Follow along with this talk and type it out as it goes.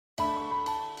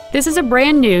This is a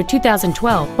brand new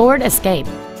 2012 Ford Escape.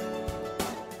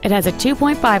 It has a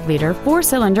 2.5-liter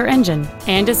four-cylinder engine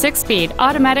and a 6-speed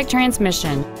automatic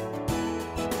transmission.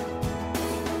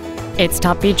 Its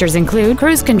top features include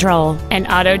cruise control, an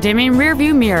auto-dimming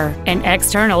rearview mirror, an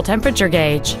external temperature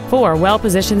gauge, 4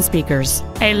 well-positioned speakers,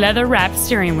 a leather-wrapped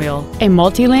steering wheel, a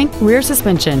multi-link rear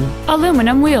suspension,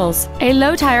 aluminum wheels, a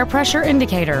low-tire pressure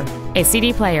indicator, a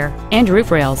CD player, and roof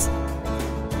rails.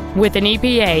 With an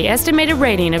EPA estimated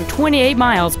rating of 28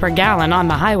 miles per gallon on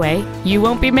the highway, you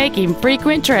won't be making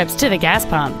frequent trips to the gas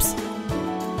pumps.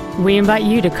 We invite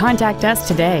you to contact us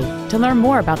today to learn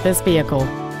more about this vehicle.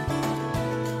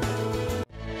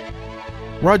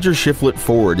 Roger Shiflett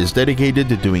Ford is dedicated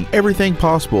to doing everything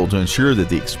possible to ensure that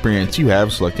the experience you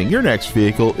have selecting your next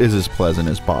vehicle is as pleasant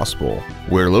as possible.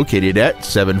 We're located at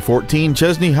 714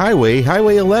 Chesnee Highway,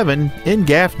 Highway 11 in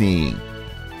Gaffney.